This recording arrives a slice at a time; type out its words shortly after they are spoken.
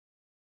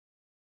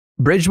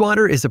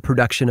Bridgewater is a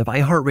production of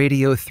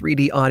iHeartRadio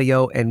 3D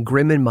Audio and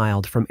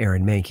Grimandmild from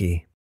Aaron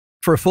Mahnke.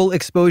 For full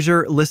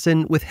exposure,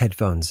 listen with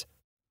headphones.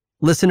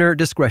 Listener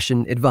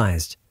discretion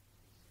advised.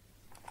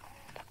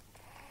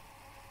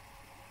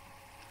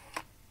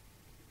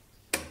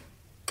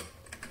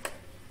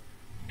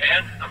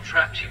 And I'm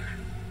trapped here.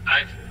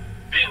 I've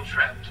been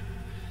trapped.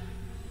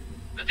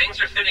 The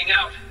things are thinning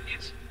out.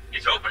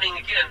 It's opening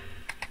again.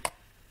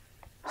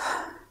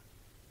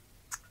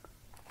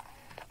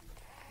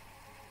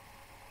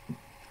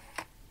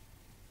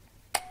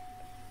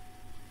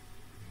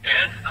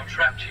 And I'm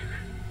trapped here.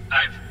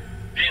 I've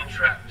been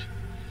trapped.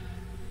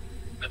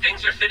 The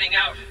things are thinning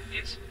out.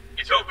 It's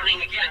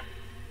opening again.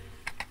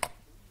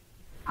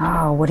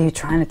 Oh, what are you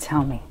trying to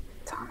tell me,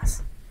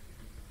 Thomas?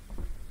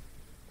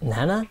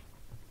 Nana?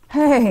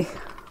 Hey,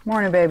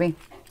 morning, baby.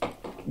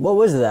 What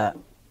was that?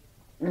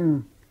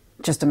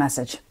 Just a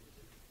message.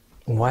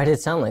 Why did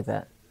it sound like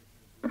that?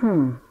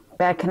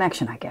 Bad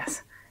connection, I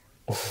guess.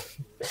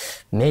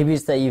 Maybe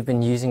it's that you've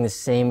been using the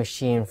same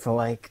machine for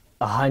like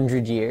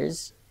 100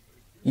 years.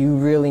 You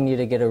really need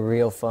to get a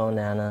real phone,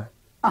 Nana.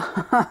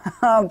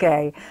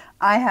 Okay,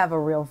 I have a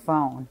real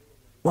phone.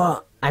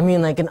 Well, I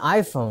mean like an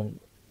iPhone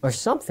or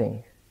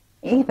something.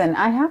 Ethan,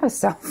 I have a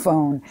cell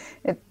phone.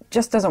 It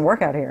just doesn't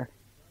work out here.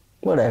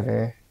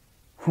 Whatever.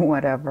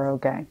 Whatever,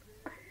 okay.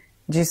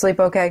 Did you sleep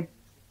okay?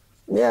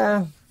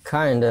 Yeah,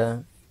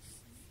 kinda.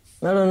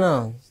 I don't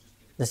know.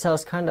 This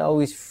house kinda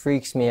always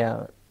freaks me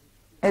out.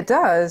 It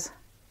does.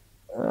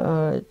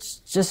 It's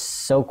just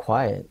so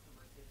quiet.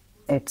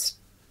 It's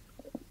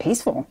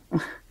peaceful.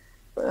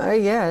 I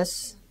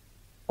guess.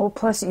 Well,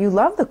 plus you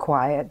love the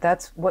quiet.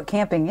 That's what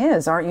camping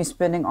is. Aren't you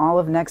spending all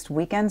of next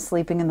weekend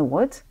sleeping in the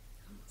woods?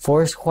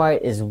 Forest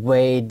quiet is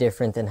way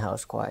different than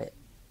house quiet.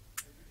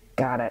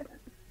 Got it.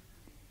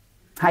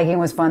 Hiking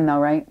was fun though,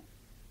 right?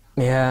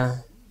 Yeah.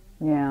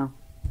 Yeah.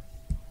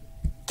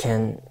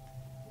 Can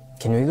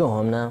we go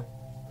home now?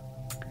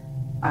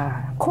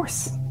 Of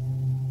course.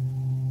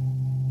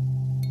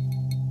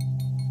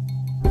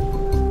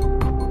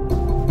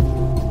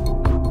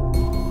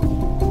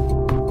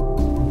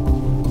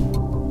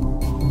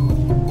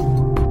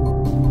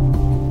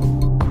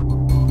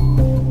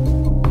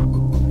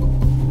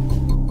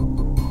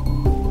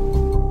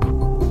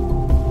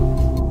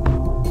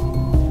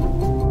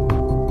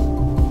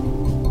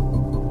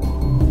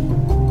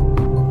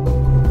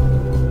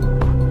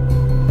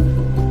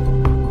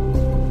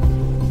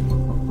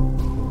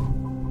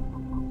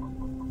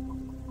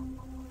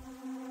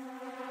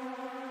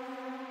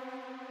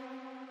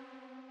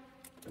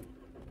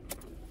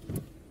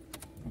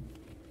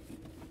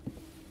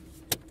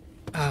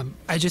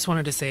 I just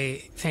wanted to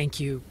say thank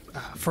you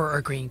for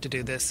agreeing to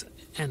do this,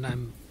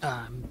 and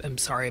I'm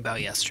sorry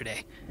about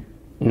yesterday.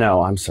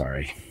 No, I'm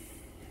sorry.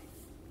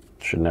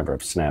 Should never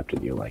have snapped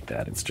at you like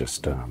that. It's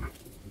just, I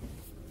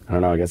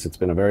don't know, I guess it's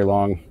been a very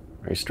long,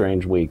 very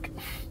strange week.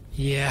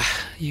 Yeah,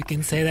 you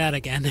can say that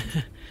again.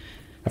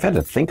 I've had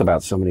to think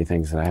about so many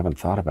things that I haven't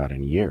thought about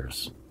in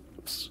years.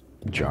 It's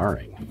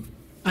jarring.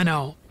 I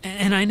know,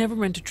 and I never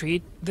meant to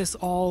treat this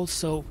all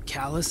so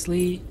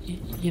callously.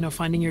 You know,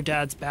 finding your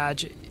dad's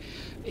badge,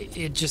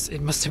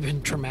 it must have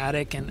been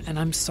traumatic, and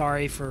I'm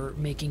sorry for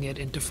making it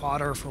into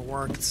fodder for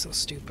work. It's so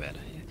stupid.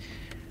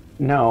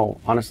 No,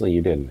 honestly,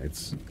 you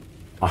didn't.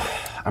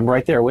 I'm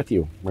right there with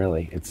you,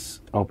 really. It's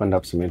opened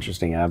up some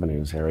interesting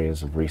avenues,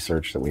 areas of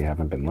research that we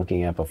haven't been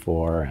looking at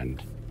before,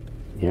 and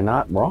you're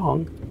not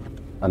wrong.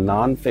 A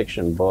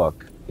nonfiction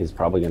book is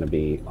probably going to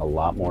be a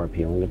lot more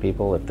appealing to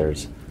people if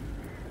there's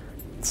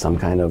some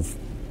kind of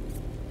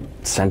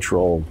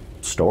central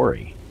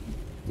story,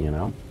 you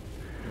know?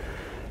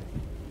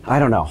 I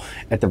don't know.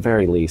 At the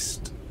very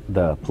least,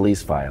 the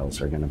police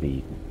files are going to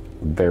be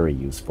very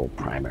useful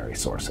primary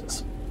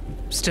sources.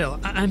 Still,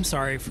 I'm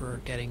sorry for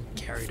getting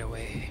carried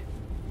away.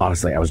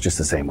 Honestly, I was just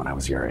the same when I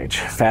was your age.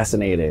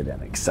 Fascinated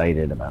and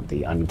excited about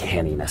the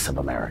uncanniness of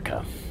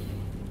America.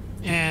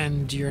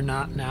 And you're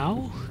not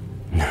now?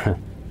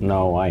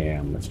 No, I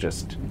am. It's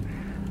just,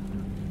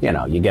 you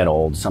know, you get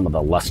old, some of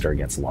the luster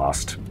gets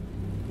lost.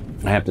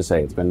 I have to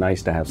say, it's been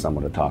nice to have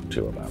someone to talk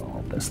to about all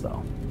of this,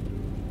 though.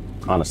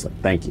 Honestly,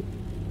 thank you.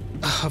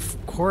 Of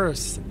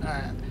course.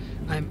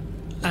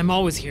 I'm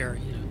always here,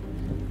 you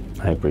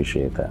know. I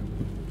appreciate that.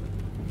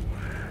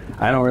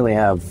 I don't really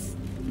have,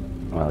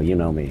 well, you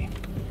know me.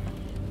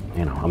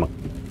 You know, I'm a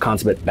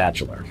consummate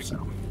bachelor,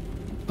 so.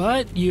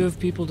 But you have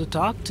people to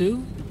talk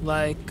to,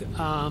 like,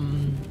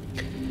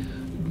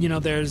 you know,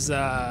 there's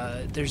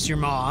your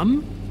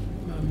mom.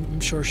 I'm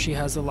sure she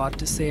has a lot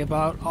to say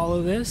about all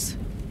of this.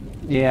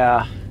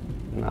 Yeah,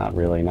 not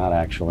really, not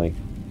actually.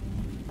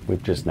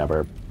 We've just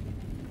never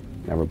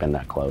been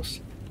that close.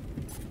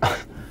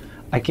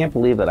 I can't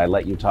believe that I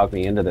let you talk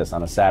me into this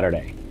on a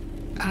Saturday.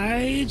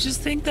 I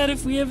just think that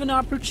if we have an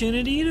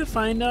opportunity to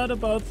find out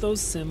about those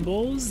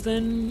symbols,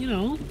 then, you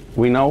know.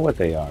 We know what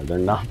they are. They're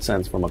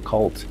nonsense from a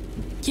cult.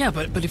 Yeah,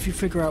 but if you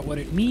figure out what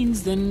it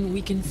means, then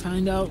we can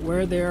find out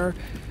where they're...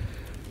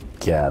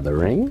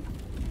 Gathering?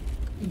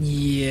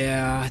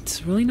 Yeah,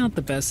 it's really not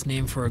the best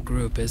name for a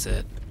group, is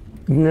it?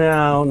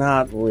 No,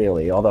 not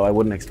really. Although I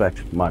wouldn't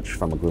expect much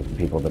from a group of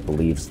people that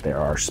believes there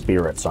are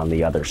spirits on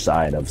the other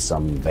side of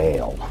some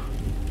veil.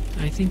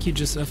 I think you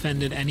just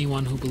offended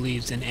anyone who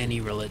believes in any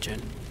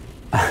religion.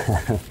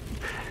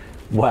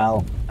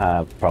 Well,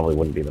 probably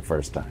wouldn't be the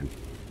first time.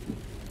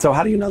 So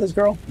how do you know this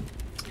girl?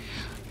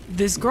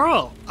 This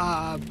girl,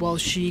 well,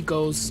 she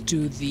goes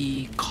to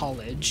the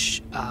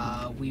college.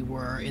 We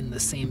were in the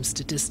same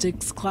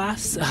statistics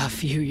class a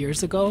few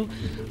years ago.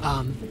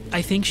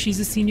 I think she's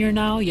a senior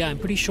now. Yeah, I'm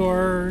pretty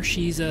sure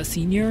she's a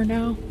senior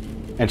now.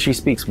 And she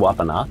speaks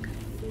Wampanoag?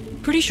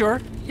 Pretty sure,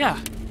 yeah.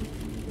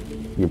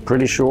 You're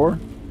pretty sure?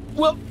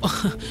 Well,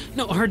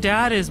 no, her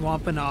dad is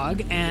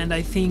Wampanoag, and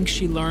I think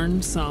she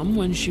learned some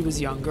when she was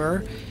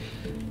younger.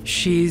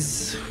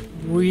 She's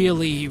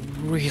really,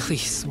 really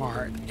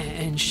smart,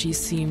 and she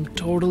seemed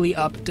totally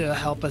up to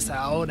help us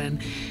out,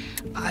 and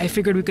I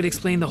figured we could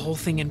explain the whole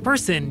thing in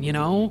person, you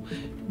know?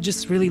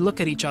 Just really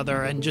look at each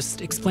other and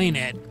just explain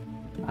it.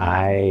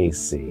 I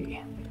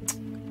see.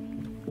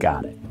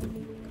 Got it.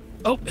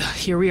 Oh,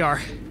 here we are.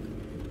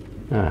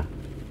 Huh.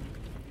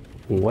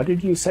 What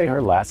did you say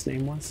her last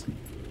name was?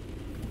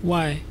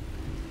 Why?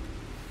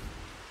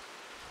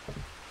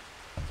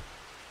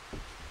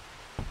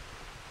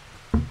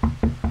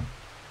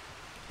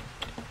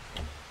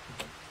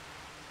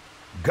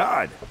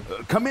 God,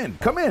 come in,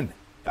 come in.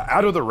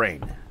 Out of the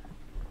rain.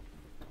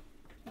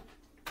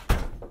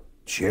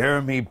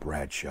 Jeremy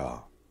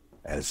Bradshaw,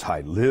 as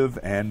I live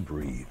and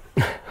breathe.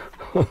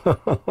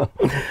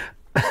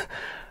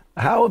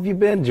 How have you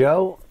been,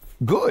 Joe?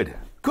 Good,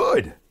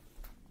 good.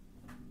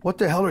 What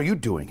the hell are you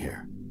doing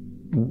here?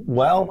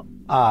 Well,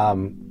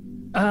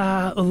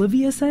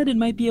 Olivia said it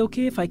might be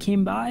okay if I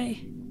came by.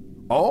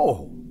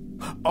 Oh,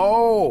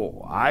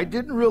 I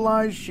didn't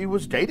realize she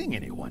was dating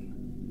anyone.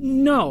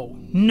 No,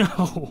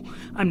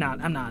 I'm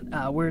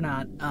not, we're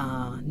not,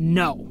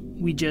 no.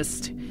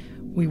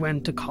 We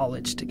went to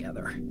college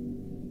together.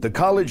 The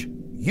college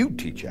you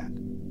teach at?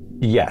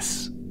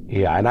 yes.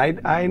 Yeah, and I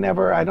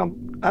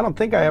don't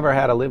think I ever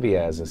had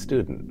Olivia as a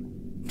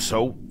student.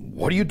 So,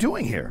 what are you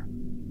doing here?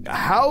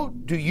 How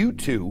do you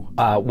two...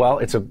 Well,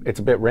 it's a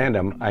bit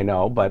random, I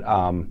know, but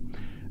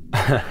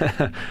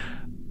Vipin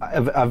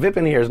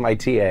here is my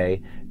TA,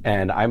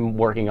 and I'm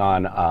working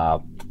on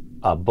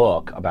a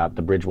book about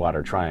the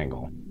Bridgewater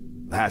Triangle.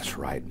 That's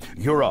right.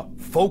 You're a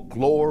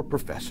folklore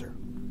professor.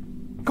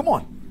 Come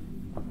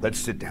on, let's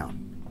sit down.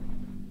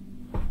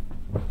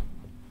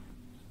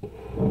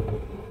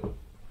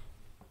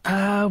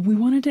 We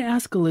wanted to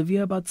ask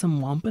Olivia about some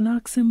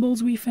Wampanoag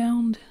symbols we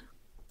found.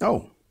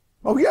 Oh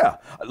yeah.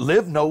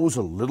 Liv knows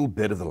a little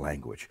bit of the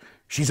language.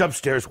 She's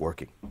upstairs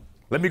working.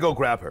 Let me go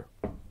grab her.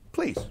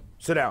 Please,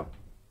 sit down.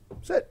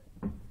 Sit.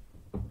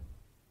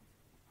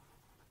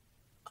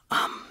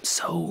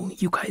 So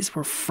you guys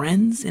were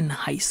friends in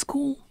high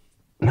school?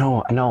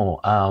 No,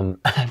 I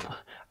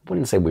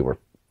wouldn't say we were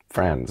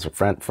friends.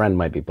 Friend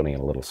might be putting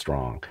it a little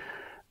strong.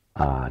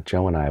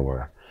 Joe and I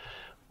were,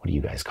 what do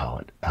you guys call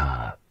it?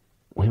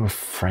 We were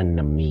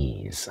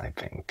frenemies, I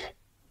think.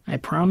 I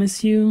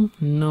promise you,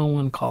 no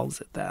one calls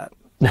it that.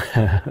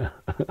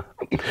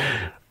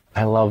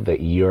 I love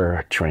that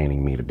you're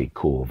training me to be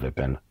cool,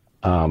 Vipin.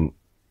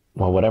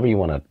 Well, whatever you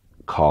want to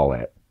call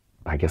it,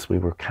 I guess we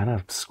were kind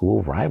of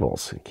school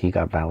rivals. He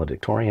got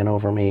valedictorian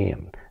over me,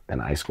 and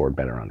then I scored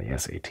better on the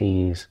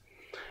SATs.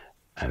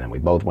 And then we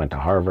both went to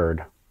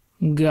Harvard.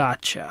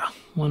 Gotcha.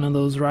 One of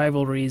those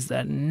rivalries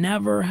that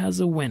never has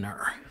a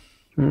winner.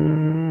 I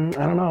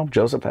don't know.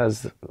 Joseph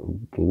has a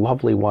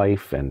lovely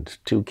wife and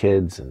 2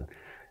 kids and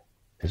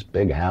his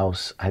big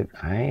house.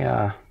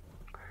 I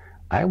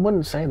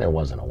wouldn't say there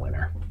wasn't a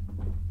winner.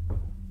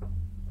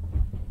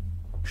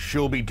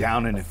 She'll be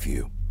down in a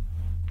few.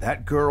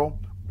 That girl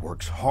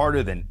works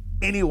harder than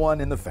anyone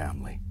in the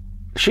family.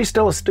 She's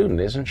still a student,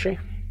 isn't she?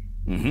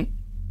 Mm-hmm.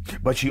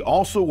 But she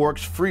also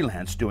works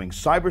freelance doing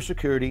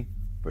cybersecurity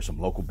for some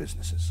local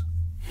businesses.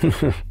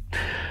 Of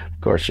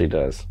course she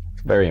does.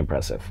 It's very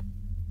impressive.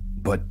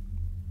 But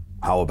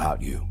how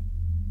about you?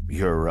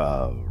 You're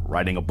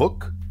writing a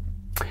book?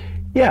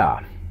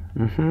 Yeah.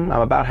 I'm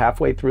about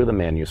halfway through the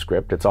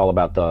manuscript. It's all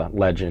about the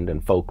legend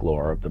and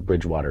folklore of the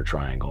Bridgewater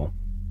Triangle.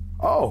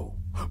 Oh,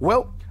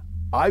 well,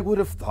 I would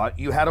have thought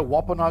you had a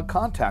Wampanoag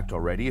contact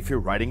already if you're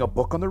writing a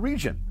book on the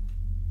region.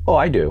 Oh,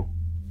 I do.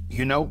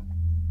 You know,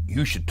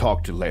 you should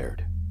talk to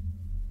Laird.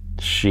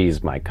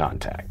 She's my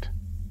contact.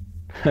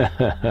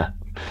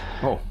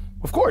 Oh,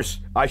 of course.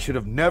 I should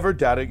have never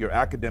doubted your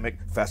academic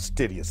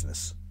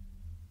fastidiousness.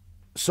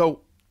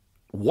 So,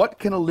 what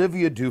can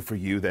Olivia do for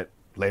you that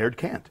Laird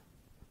can't?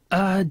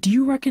 Do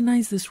you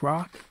recognize this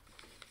rock?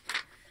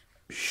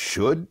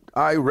 Should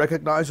I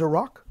recognize a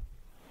rock?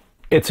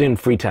 It's in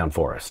Freetown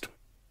Forest.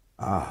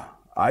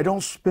 I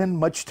don't spend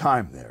much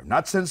time there.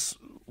 Not since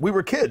we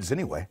were kids,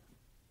 anyway.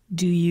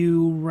 Do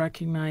you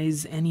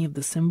recognize any of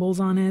the symbols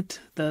on it?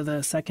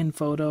 The second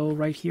photo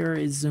right here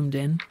is zoomed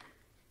in.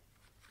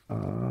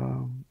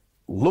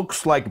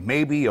 Looks like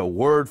maybe a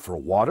word for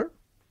water.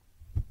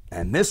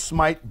 And this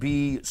might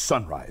be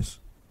sunrise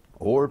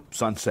or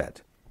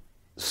sunset.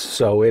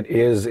 So it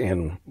is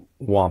in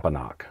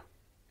Wampanoag.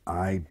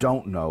 I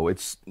don't know.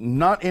 It's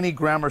not any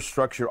grammar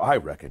structure I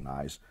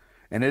recognize,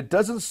 and it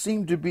doesn't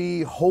seem to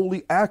be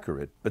wholly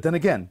accurate. But then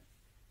again,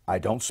 I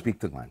don't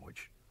speak the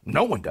language.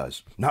 No one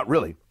does. Not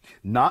really.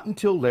 Not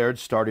until Laird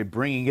started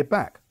bringing it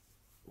back.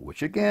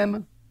 Which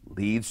again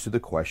leads to the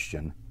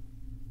question,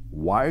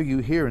 why are you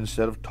here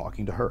instead of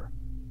talking to her?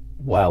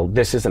 Well,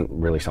 this isn't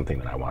really something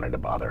that I wanted to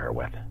bother her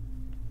with.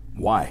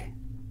 Why?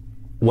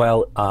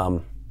 Well,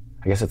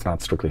 I guess it's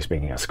not strictly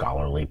speaking a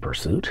scholarly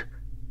pursuit.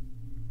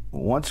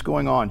 What's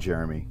going on,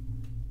 Jeremy?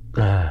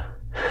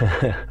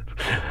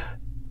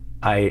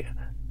 I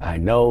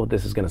know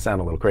this is going to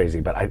sound a little crazy,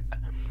 but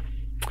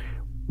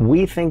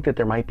we think that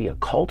there might be a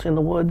cult in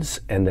the woods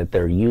and that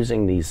they're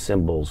using these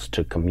symbols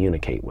to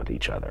communicate with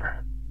each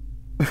other.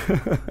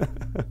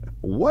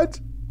 What?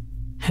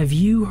 Have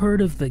you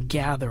heard of the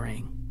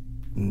Gathering?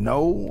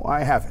 No,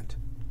 I haven't.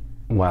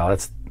 Well,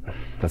 that's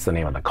the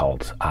name of the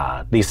cult.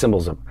 These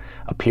symbols have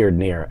appeared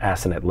near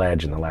Assinet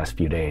Ledge in the last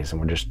few days,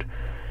 and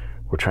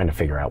we're trying to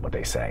figure out what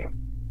they say.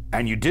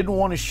 And you didn't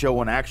want to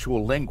show an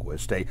actual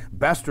linguist a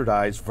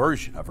bastardized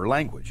version of her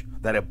language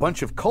that a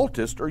bunch of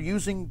cultists are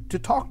using to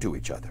talk to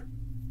each other.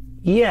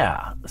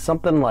 Yeah,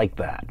 something like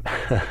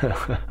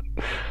that.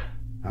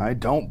 I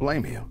don't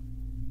blame you.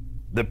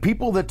 The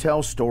people that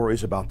tell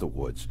stories about the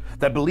woods,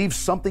 that believe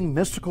something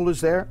mystical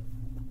is there,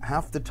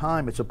 half the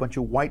time it's a bunch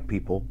of white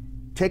people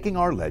taking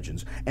our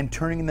legends and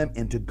turning them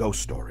into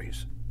ghost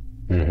stories.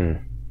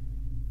 Mm-hmm.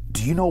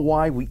 Do you know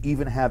why we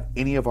even have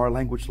any of our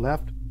language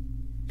left?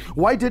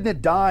 Why didn't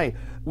it die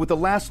with the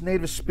last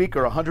native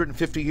speaker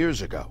 150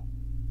 years ago?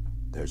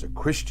 There's a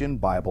Christian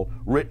Bible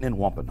written in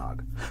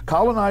Wampanoag.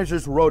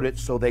 Colonizers wrote it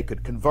so they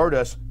could convert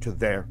us to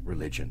their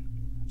religion,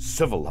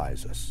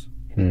 civilize us.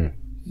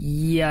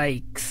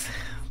 Yikes.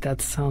 That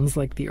sounds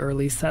like the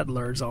early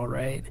settlers, all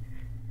right.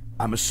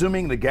 I'm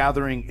assuming the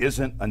Gathering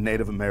isn't a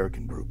Native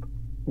American group.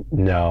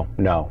 No,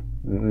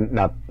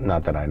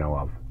 not that I know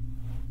of.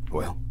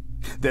 Well,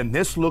 then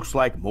this looks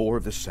like more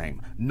of the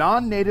same.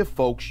 Non-native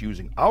folks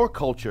using our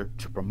culture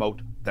to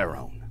promote their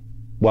own.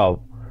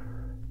 Well,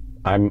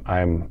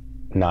 I'm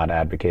not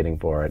advocating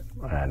for it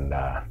and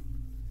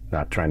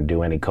not trying to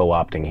do any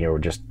co-opting here. We're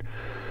just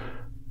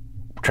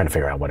trying to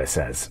figure out what it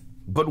says.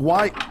 But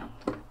why?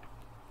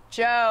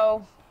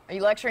 Joe, are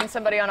you lecturing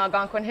somebody on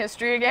Algonquin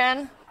history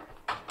again?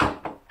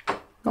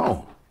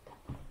 Oh.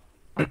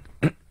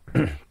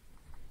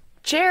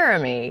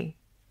 Jeremy.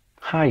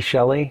 Hi,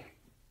 Shelley.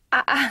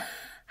 I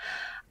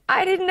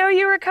didn't know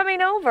you were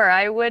coming over.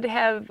 I would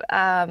have,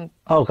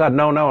 Oh, God,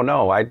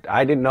 no.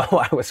 I didn't know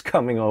I was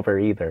coming over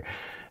either.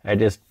 I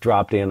just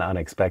dropped in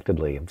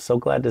unexpectedly. I'm so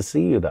glad to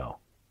see you, though.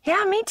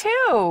 Yeah, me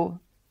too.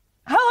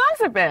 How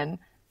long's it been?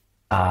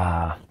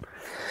 5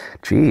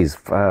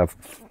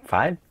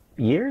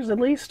 years at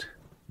least?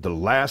 The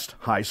last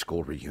high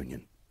school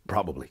reunion,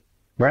 probably.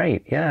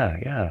 Right,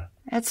 yeah.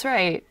 That's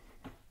right.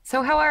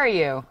 So how are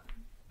you?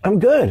 I'm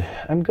good.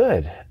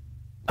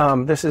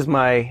 This is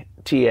my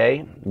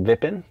TA,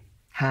 Vipin.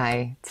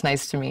 Hi, it's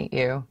nice to meet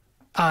you.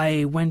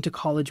 I went to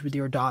college with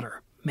your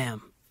daughter,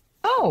 ma'am.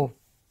 Oh,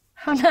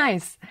 how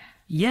nice.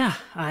 Yeah,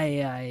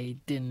 I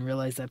didn't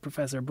realize that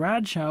Professor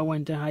Bradshaw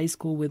went to high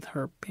school with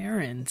her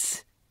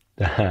parents.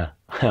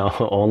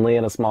 Only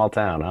in a small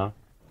town, huh?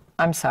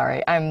 I'm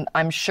sorry.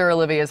 I'm sure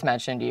Olivia's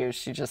mentioned you.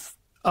 She just...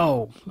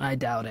 Oh, I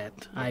doubt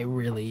it. I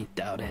really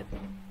doubt it.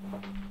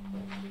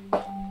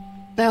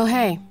 Oh,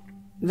 hey.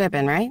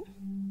 Vipin, right?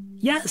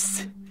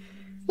 Yes.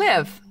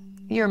 Liv,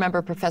 you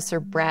remember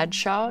Professor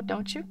Bradshaw,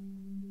 don't you?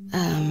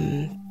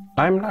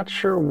 I'm not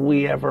sure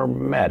we ever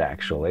met,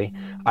 actually.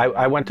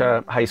 I went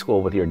to high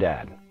school with your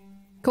dad.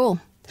 Cool.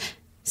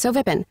 So,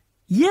 Vipin.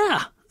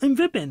 Yeah, I'm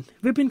Vipin.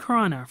 Vipin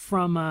Khurana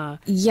from,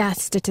 Yeah,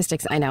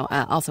 statistics, I know.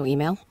 Also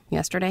email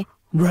yesterday.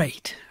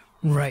 Right.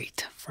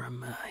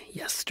 From,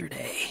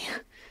 yesterday.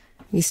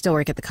 You still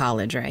work at the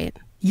college, right?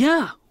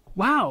 Yeah.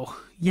 Wow.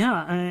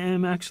 Yeah, I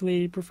am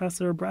actually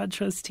Professor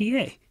Bradshaw's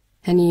TA.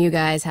 And you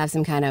guys have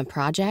some kind of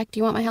project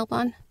you want my help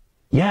on?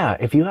 Yeah,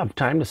 if you have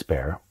time to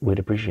spare, we'd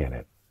appreciate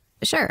it.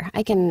 Sure,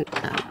 I can...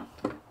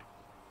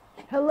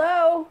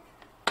 Hello?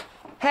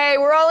 Hey,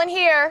 we're all in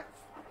here.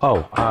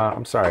 Oh,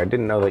 I'm sorry. I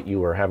didn't know that you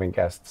were having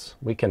guests.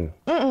 We can...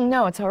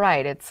 No, it's all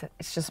right. It's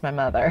just my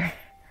mother.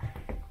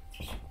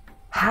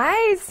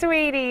 Hi,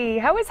 sweetie.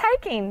 How was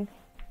hiking?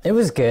 It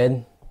was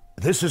good.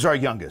 This is our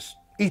youngest,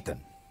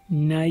 Ethan.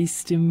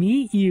 Nice to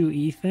meet you,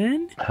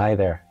 Ethan. Hi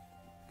there.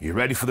 You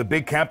ready for the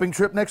big camping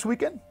trip next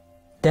weekend?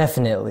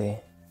 Definitely.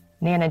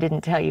 Nana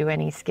didn't tell you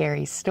any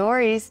scary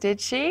stories,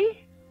 did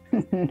she?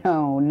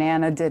 No,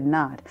 Nana did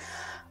not.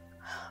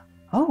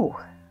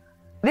 Oh.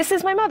 This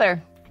is my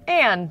mother,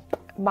 Anne.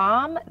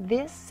 Mom,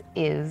 this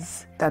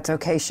is... That's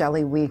okay,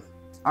 Shelley. We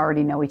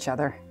already know each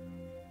other.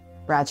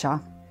 Bradshaw.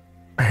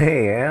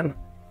 Hey, Anne.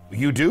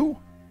 You do?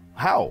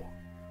 How?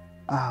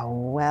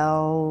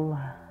 Well...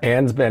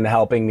 Anne's been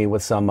helping me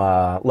with some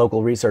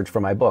local research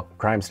for my book,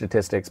 crime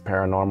statistics,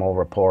 paranormal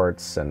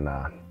reports, and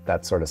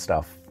that sort of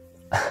stuff.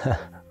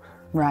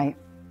 Right.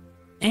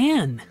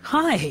 Anne,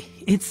 hi.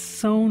 It's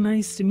so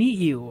nice to meet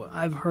you.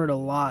 I've heard a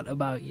lot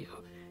about you.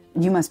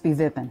 You must be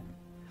Vipin.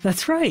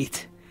 That's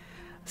right.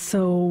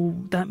 So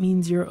that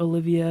means you're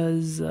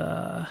Olivia's,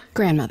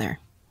 Grandmother.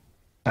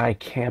 I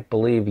can't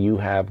believe you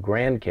have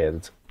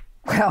grandkids.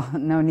 Well,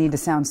 no need to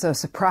sound so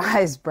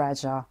surprised,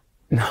 Bradshaw.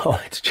 No,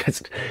 it's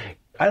just...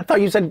 I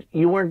thought you said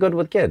you weren't good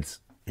with kids.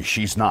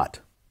 She's not.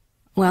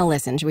 Well,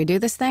 listen, should we do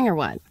this thing or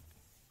what?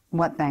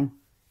 What thing?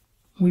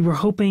 We were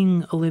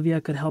hoping Olivia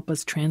could help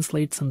us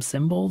translate some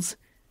symbols.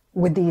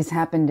 Would these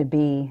happen to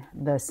be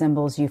the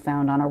symbols you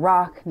found on a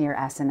rock near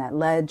Assinet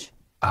Ledge?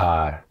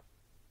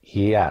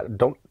 Yeah,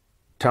 don't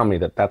tell me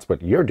that that's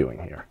what you're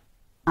doing here.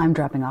 I'm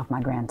dropping off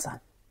my grandson.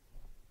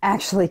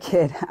 Actually,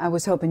 kid, I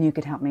was hoping you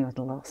could help me with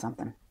a little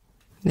something.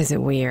 Is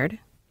it weird?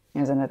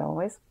 Isn't it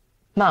always?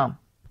 Mom.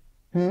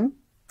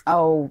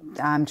 Oh,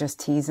 I'm just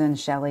teasing,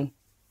 Shelley.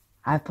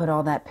 I've put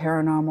all that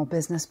paranormal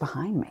business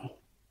behind me.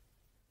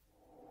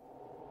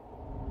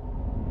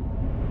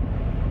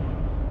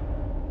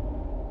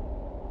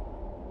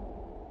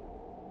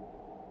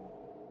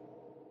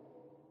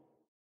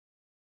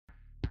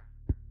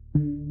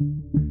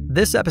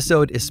 This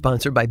episode is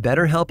sponsored by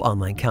BetterHelp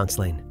Online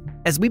Counseling.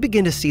 As we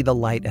begin to see the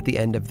light at the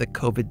end of the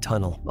COVID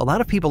tunnel, a lot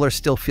of people are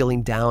still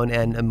feeling down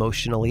and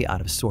emotionally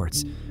out of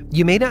sorts.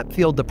 You may not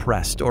feel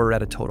depressed or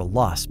at a total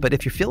loss, but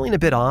if you're feeling a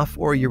bit off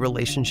or your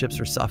relationships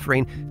are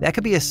suffering, that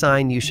could be a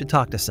sign you should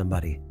talk to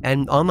somebody,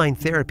 and online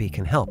therapy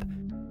can help.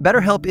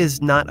 BetterHelp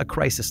is not a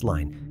crisis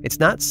line. It's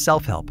not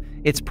self-help.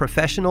 It's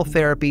professional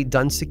therapy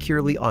done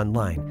securely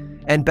online.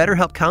 And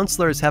BetterHelp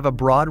counselors have a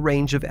broad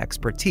range of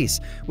expertise,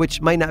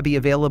 which might not be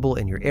available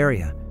in your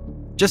area.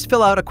 Just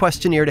fill out a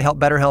questionnaire to help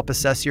BetterHelp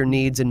assess your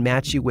needs and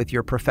match you with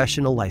your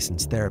professional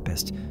licensed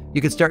therapist.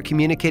 You can start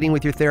communicating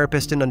with your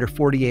therapist in under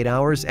 48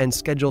 hours and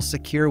schedule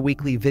secure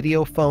weekly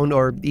video, phone,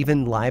 or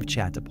even live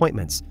chat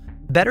appointments.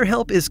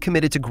 BetterHelp is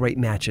committed to great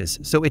matches,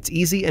 so it's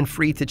easy and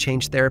free to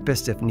change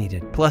therapists if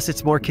needed. Plus,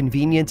 it's more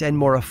convenient and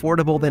more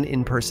affordable than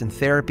in-person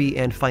therapy,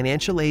 and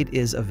financial aid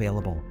is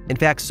available. In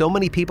fact, so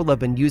many people have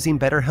been using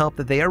BetterHelp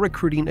that they are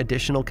recruiting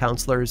additional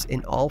counselors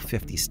in all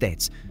 50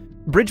 states.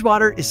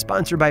 Bridgewater is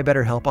sponsored by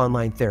BetterHelp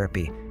Online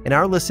Therapy, and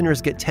our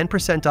listeners get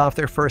 10% off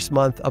their first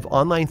month of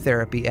online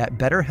therapy at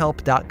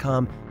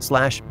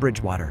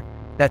betterhelp.com/Bridgewater.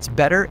 That's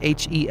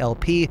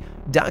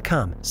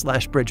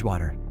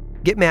betterhelp.com/Bridgewater.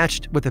 Get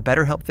matched with a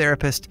BetterHelp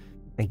therapist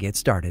and get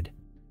started.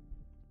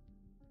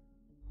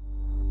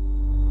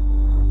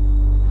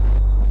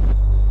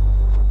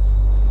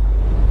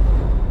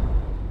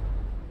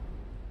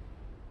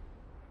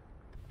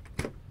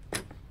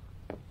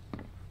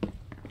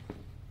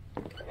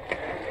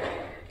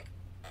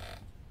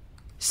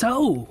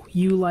 So,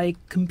 you like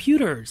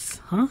computers,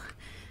 huh?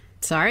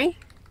 Sorry?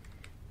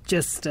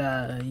 Just,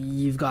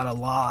 you've got a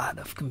lot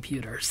of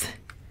computers.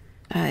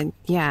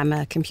 Yeah, I'm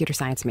a computer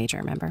science major,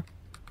 remember?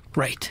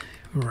 Right.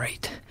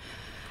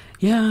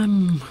 Yeah,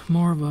 I'm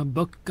more of a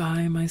book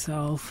guy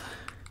myself.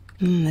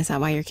 Is that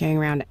why you're carrying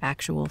around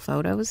actual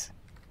photos?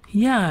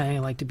 Yeah, I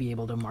like to be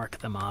able to mark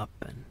them up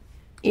and...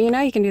 You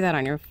know you can do that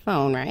on your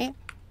phone, right?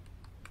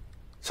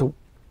 So,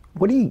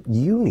 what do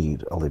you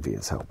need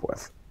Olivia's help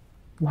with?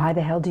 Why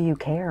the hell do you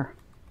care?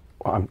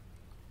 Well, I'm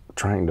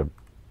trying to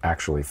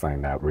actually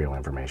find out real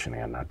information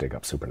and not dig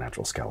up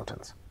supernatural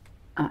skeletons.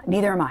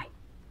 Neither am I.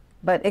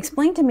 But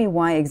explain to me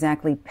why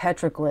exactly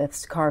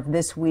petroglyphs carved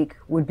this week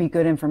would be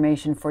good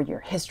information for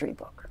your history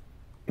book.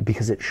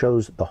 Because it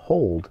shows the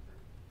hold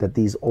that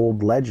these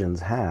old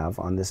legends have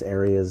on this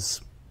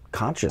area's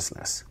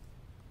consciousness.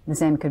 The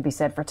same could be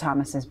said for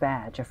Thomas's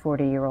badge. A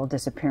 40-year-old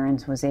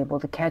disappearance was able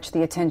to catch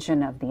the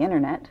attention of the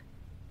internet.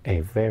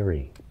 A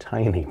very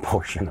tiny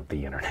portion of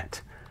the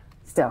internet.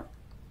 Still,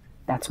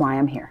 that's why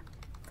I'm here.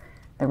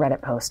 The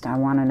Reddit post, I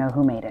want to know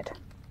who made it.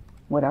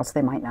 What else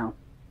they might know.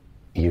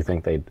 You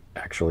think they'd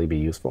actually be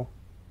useful?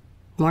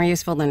 More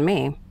useful than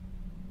me.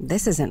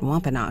 This isn't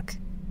Wampanoag.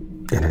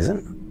 It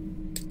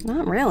isn't?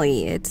 Not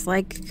really. It's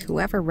like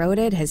whoever wrote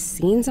it has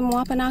seen some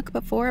Wampanoag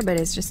before, but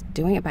is just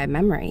doing it by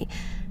memory.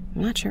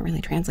 I'm not sure it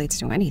really translates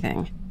to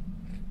anything.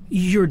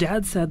 Your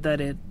dad said that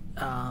it,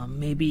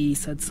 maybe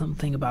said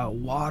something about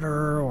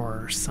water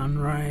or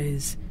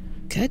sunrise.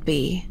 Could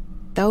be.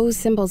 Those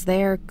symbols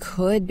there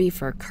could be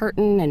for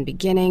curtain and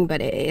beginning, but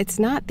it's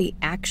not the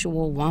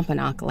actual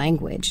Wampanoag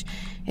language.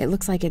 It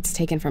looks like it's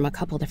taken from a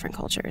couple different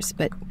cultures,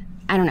 but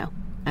I don't know.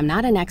 I'm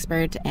not an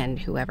expert, and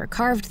whoever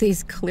carved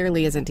these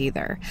clearly isn't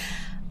either.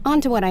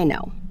 On to what I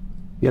know.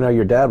 You know,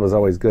 your dad was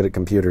always good at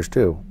computers,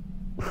 too.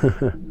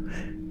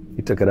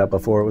 He took it up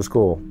before it was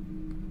cool.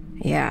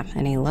 Yeah,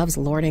 and he loves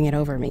lording it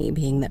over me,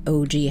 being the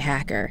OG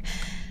hacker.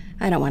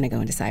 I don't want to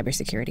go into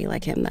cybersecurity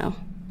like him, though.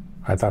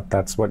 I thought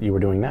that's what you were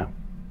doing now.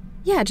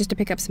 Yeah, just to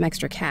pick up some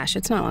extra cash.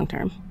 It's not long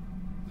term.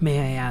 May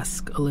I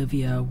ask,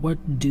 Olivia,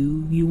 what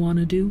do you want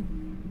to do?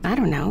 I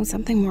don't know,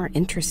 something more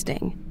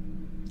interesting.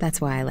 That's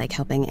why I like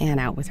helping Anne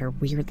out with her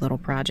weird little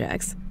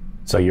projects.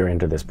 So you're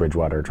into this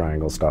Bridgewater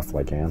Triangle stuff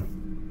like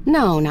Anne?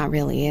 No, not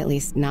really. At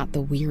least not the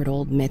weird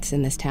old myths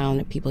in this town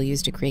that people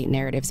use to create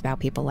narratives about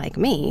people like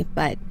me.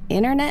 But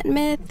internet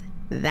myth?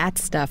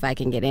 That's stuff I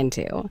can get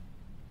into.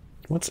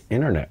 What's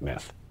internet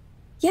myth?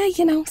 Yeah,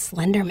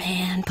 Slender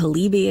Man,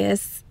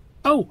 Polybius.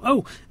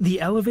 Oh,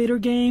 the elevator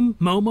game,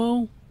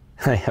 Momo.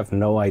 I have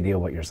no idea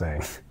what you're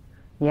saying.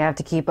 You have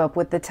to keep up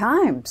with the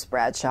times,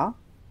 Bradshaw.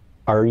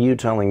 Are you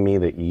telling me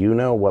that you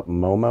know what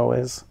Momo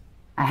is?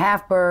 A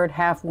half-bird,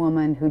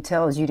 half-woman who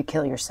tells you to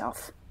kill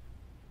yourself.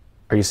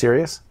 Are you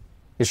serious?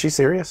 Is she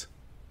serious?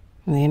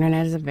 The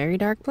internet is a very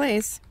dark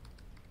place.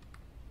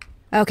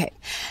 Okay,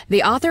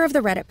 the author of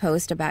the Reddit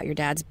post about your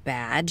dad's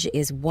badge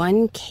is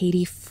one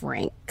Katie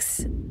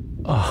Franks.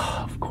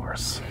 Oh, of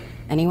course.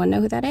 Anyone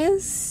know who that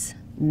is?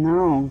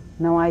 No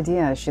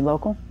idea. Is she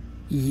local?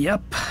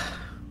 Yep.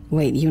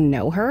 Wait, you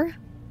know her?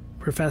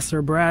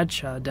 Professor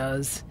Bradshaw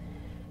does.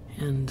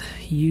 And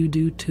you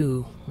do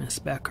too, Miss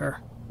Becker.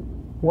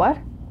 What?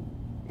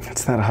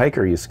 It's that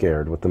hiker you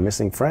scared with the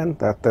missing friend.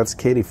 That's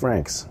Katie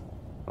Franks.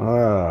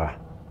 Yeah,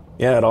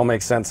 it all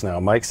makes sense now.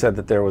 Mike said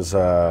that there was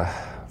a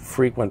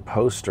frequent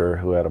poster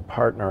who had a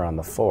partner on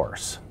the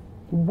force.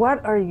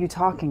 What are you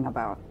talking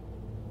about?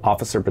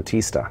 Officer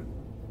Batista.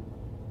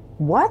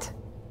 What?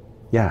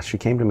 Yeah, she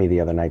came to me the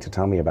other night to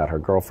tell me about her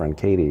girlfriend,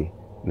 Katie.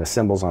 And the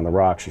symbols on the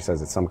rock, she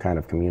says it's some kind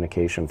of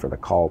communication for the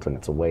cult, and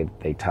it's a way that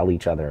they tell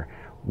each other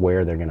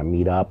where they're going to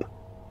meet up.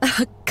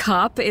 A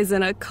cop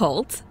isn't a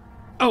cult?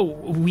 Oh,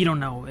 we don't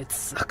know.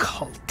 It's a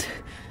cult.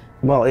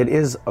 Well, it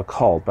is a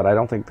cult, but I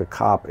don't think the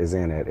cop is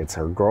in it. It's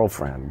her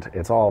girlfriend.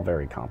 It's all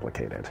very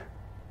complicated.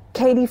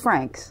 Katie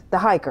Franks, the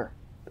hiker.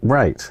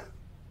 Right.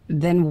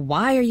 Then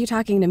why are you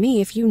talking to me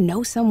if you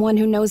know someone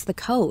who knows the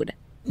code?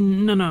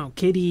 No.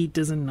 Katie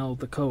doesn't know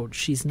the code.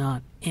 She's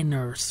not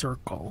inner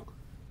circle.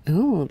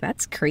 Ooh,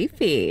 that's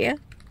creepy.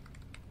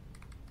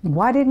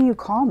 Why didn't you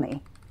call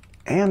me?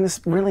 And this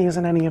really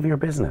isn't any of your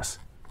business.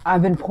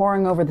 I've been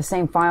poring over the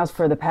same files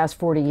for the past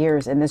 40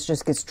 years, and this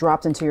just gets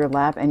dropped into your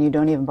lap, and you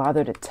don't even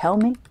bother to tell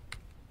me?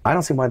 I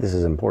don't see why this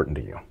is important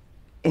to you.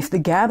 If the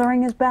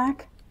gathering is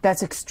back,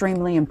 that's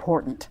extremely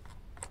important.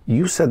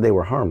 You said they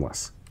were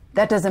harmless.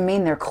 That doesn't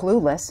mean they're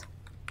clueless.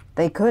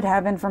 They could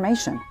have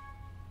information.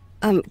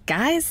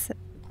 Guys,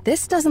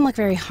 this doesn't look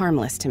very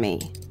harmless to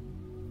me.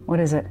 What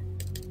is it?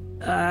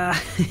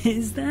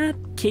 Is that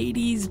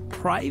Katie's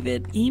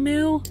private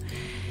email?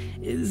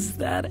 Is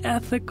that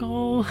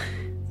ethical?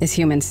 Is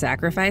human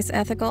sacrifice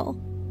ethical?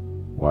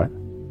 What?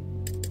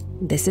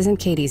 This isn't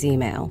Katie's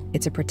email.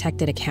 It's a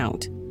protected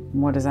account.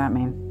 What does that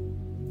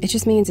mean? It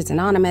just means it's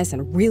anonymous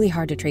and really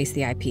hard to trace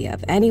the IP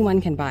of.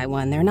 Anyone can buy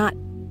one. They're not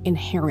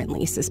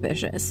inherently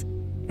suspicious.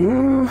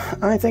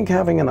 I think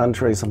having an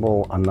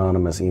untraceable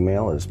anonymous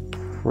email is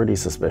pretty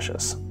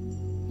suspicious.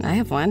 I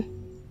have one.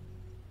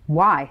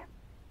 Why?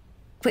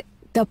 But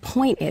the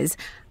point is,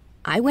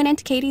 I went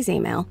into Katie's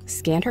email,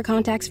 scanned her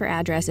contacts for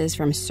addresses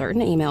from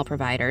certain email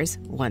providers,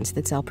 ones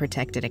that sell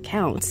protected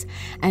accounts,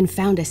 and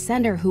found a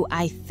sender who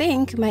I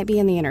think might be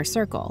in the inner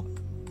circle.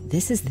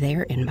 This is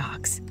their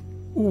inbox.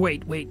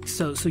 Wait,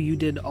 so you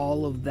did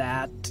all of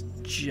that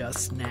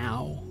just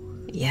now?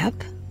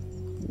 Yep.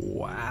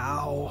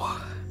 Wow.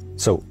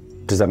 So,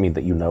 does that mean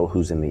that you know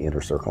who's in the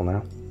inner circle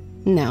now?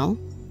 No,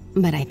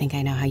 but I think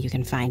I know how you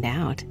can find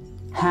out.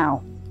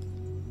 How?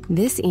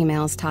 This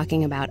email's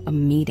talking about a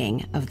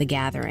meeting of the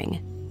gathering,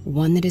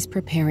 one that is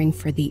preparing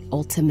for the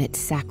ultimate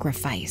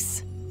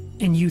sacrifice.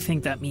 And you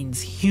think that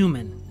means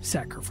human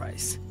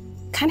sacrifice?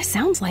 Kinda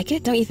sounds like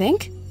it, don't you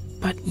think?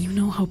 But you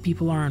know how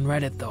people are on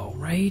Reddit though,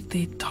 right?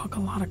 They talk a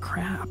lot of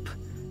crap.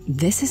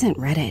 This isn't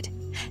Reddit.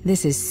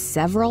 This is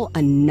several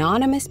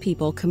anonymous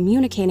people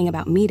communicating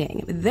about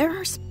meeting. There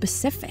are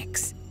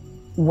specifics.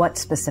 What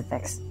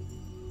specifics?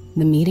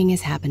 The meeting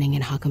is happening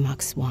in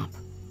Hockomock Swamp.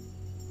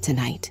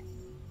 Tonight.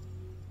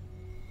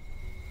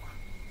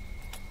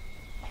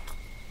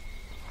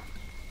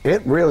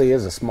 It really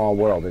is a small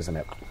world, isn't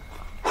it?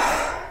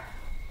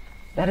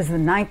 That is the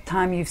 9th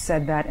time you've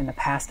said that in the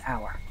past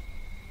hour.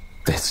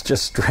 It's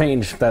just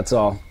strange, that's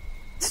all.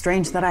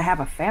 Strange that I have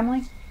a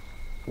family?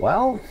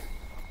 Well...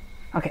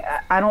 Okay,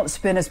 I don't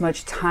spend as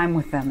much time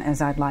with them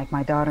as I'd like.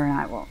 My daughter and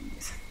I, well,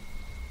 it's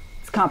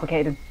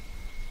complicated.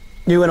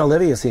 You and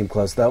Olivia seem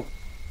close, though.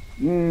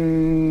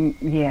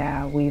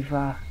 Yeah, we've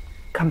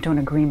come to an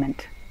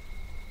agreement.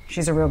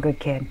 She's a real good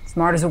kid.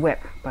 Smart as a whip,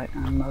 but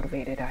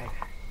unmotivated.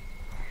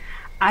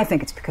 I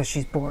think it's because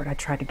she's bored. I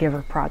tried to give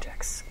her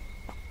projects.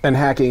 And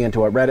hacking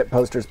into a Reddit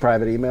poster's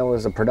private email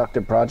is a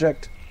productive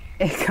project?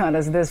 It got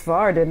us this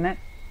far, didn't it?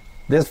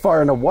 This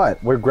far into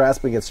what? We're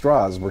grasping at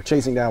straws. We're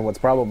chasing down what's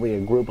probably a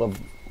group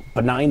of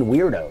benign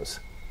weirdos.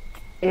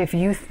 If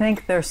you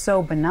think they're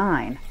so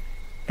benign,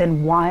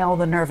 then why all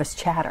the nervous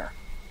chatter?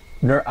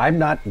 I'm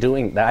not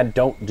doing that. I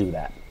don't do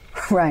that.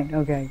 Right,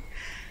 okay.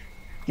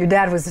 Your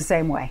dad was the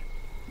same way.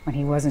 When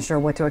he wasn't sure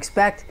what to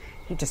expect,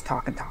 he'd just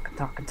talk and talk and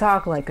talk and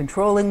talk, like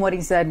controlling what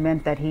he said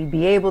meant that he'd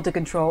be able to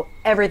control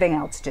everything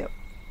else too.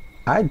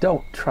 I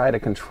don't try to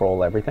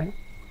control everything.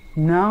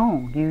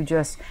 No, you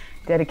just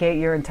dedicate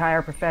your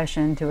entire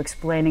profession to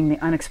explaining the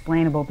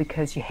unexplainable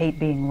because you hate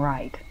being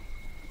right.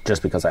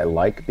 Just because I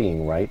like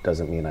being right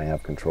doesn't mean I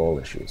have control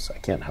issues. I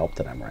can't help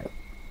that I'm right.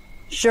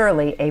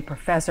 Surely a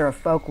professor of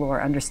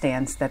folklore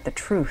understands that the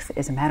truth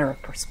is a matter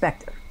of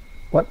perspective.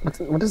 What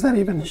does that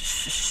even...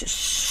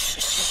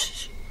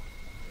 Shh.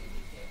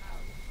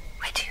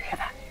 Wait, do you hear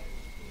that?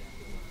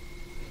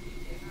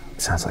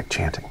 It sounds like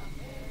chanting.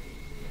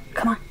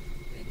 Come on.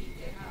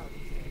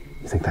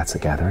 You think that's the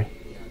gathering?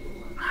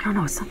 I don't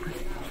know, it's something.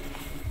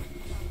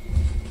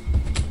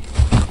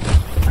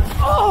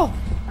 Oh!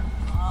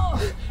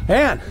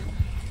 Anne,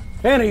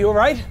 are you all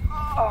right?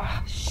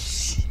 Oh,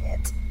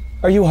 shit.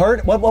 Are you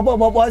hurt? What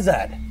was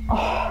that?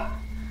 I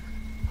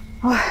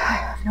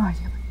have no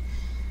idea.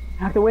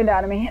 Knocked the wind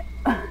out of me.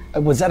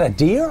 Was that a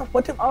deer?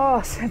 What?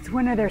 Since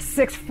when are there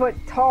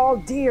 6-foot-tall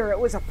deer? It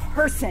was a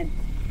person.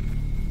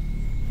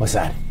 What's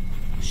that?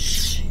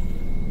 Shh.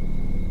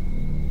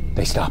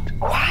 They stopped.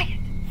 Quiet.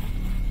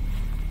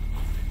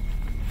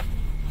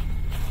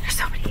 There's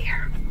somebody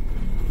here.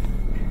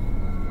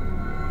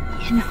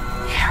 In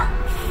here.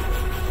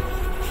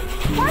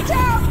 Watch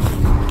out!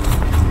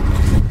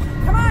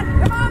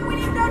 Come on, we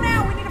need to go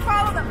now. We need to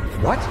follow them.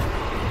 What?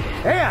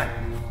 Anne!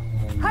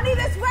 Honey,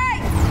 this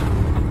way!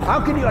 How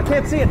can you? I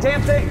can't see a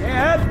damn thing.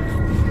 Anne!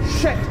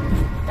 Shit!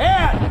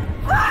 Anne!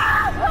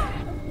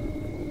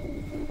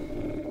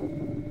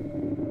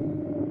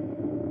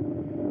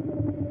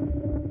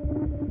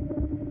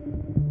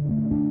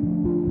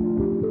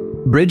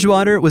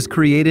 Bridgewater was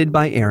created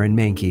by Aaron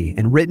Mahnke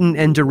and written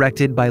and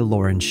directed by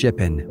Lauren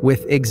Shippen,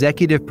 with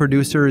executive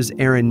producers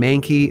Aaron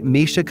Mahnke,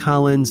 Misha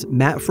Collins,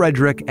 Matt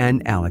Frederick,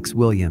 and Alex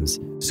Williams.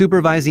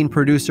 Supervising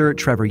producer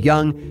Trevor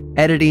Young,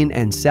 editing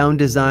and sound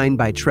design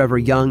by Trevor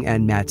Young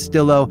and Matt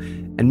Stillo,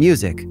 and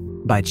music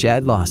by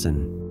Chad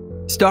Lawson.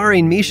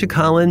 Starring Misha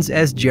Collins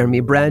as Jeremy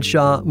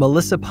Bradshaw,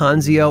 Melissa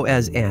Ponzio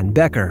as Ann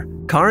Becker,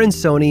 Karan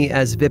Soni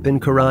as Vipin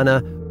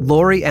Khurana,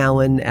 Lori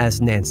Allen as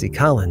Nancy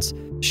Collins,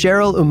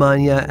 Cheryl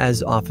Umania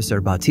as Officer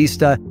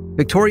Bautista,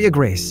 Victoria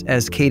Grace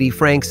as Katie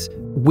Franks,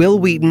 Will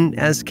Wheaton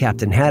as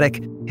Captain Haddock,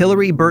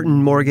 Hillary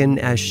Burton Morgan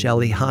as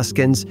Shelley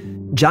Hoskins,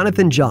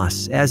 Jonathan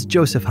Joss as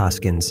Joseph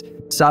Hoskins,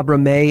 Sabra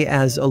May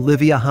as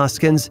Olivia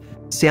Hoskins,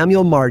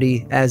 Samuel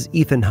Marty as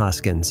Ethan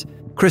Hoskins,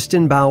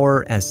 Kristen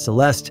Bauer as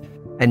Celeste,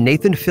 and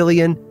Nathan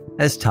Fillion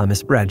as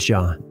Thomas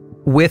Bradshaw.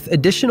 With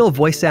additional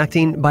voice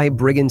acting by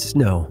Brigham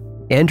Snow,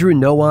 Andrew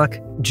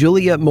Nowak,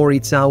 Julia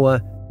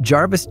Morizawa,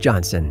 Jarvis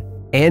Johnson,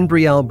 Anne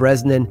Brielle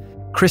Bresnan,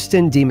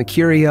 Kristen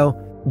DiMercurio,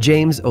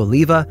 James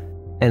Oliva,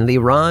 and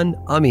Liran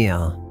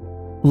Amiel.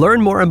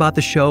 Learn more about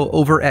the show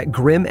over at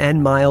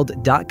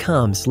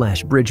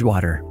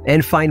grimandmild.com/Bridgewater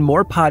and find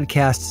more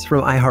podcasts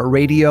from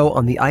iHeartRadio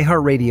on the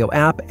iHeartRadio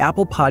app,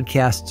 Apple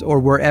Podcasts, or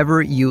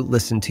wherever you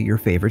listen to your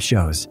favorite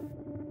shows.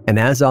 And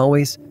as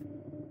always,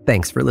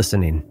 thanks for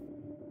listening.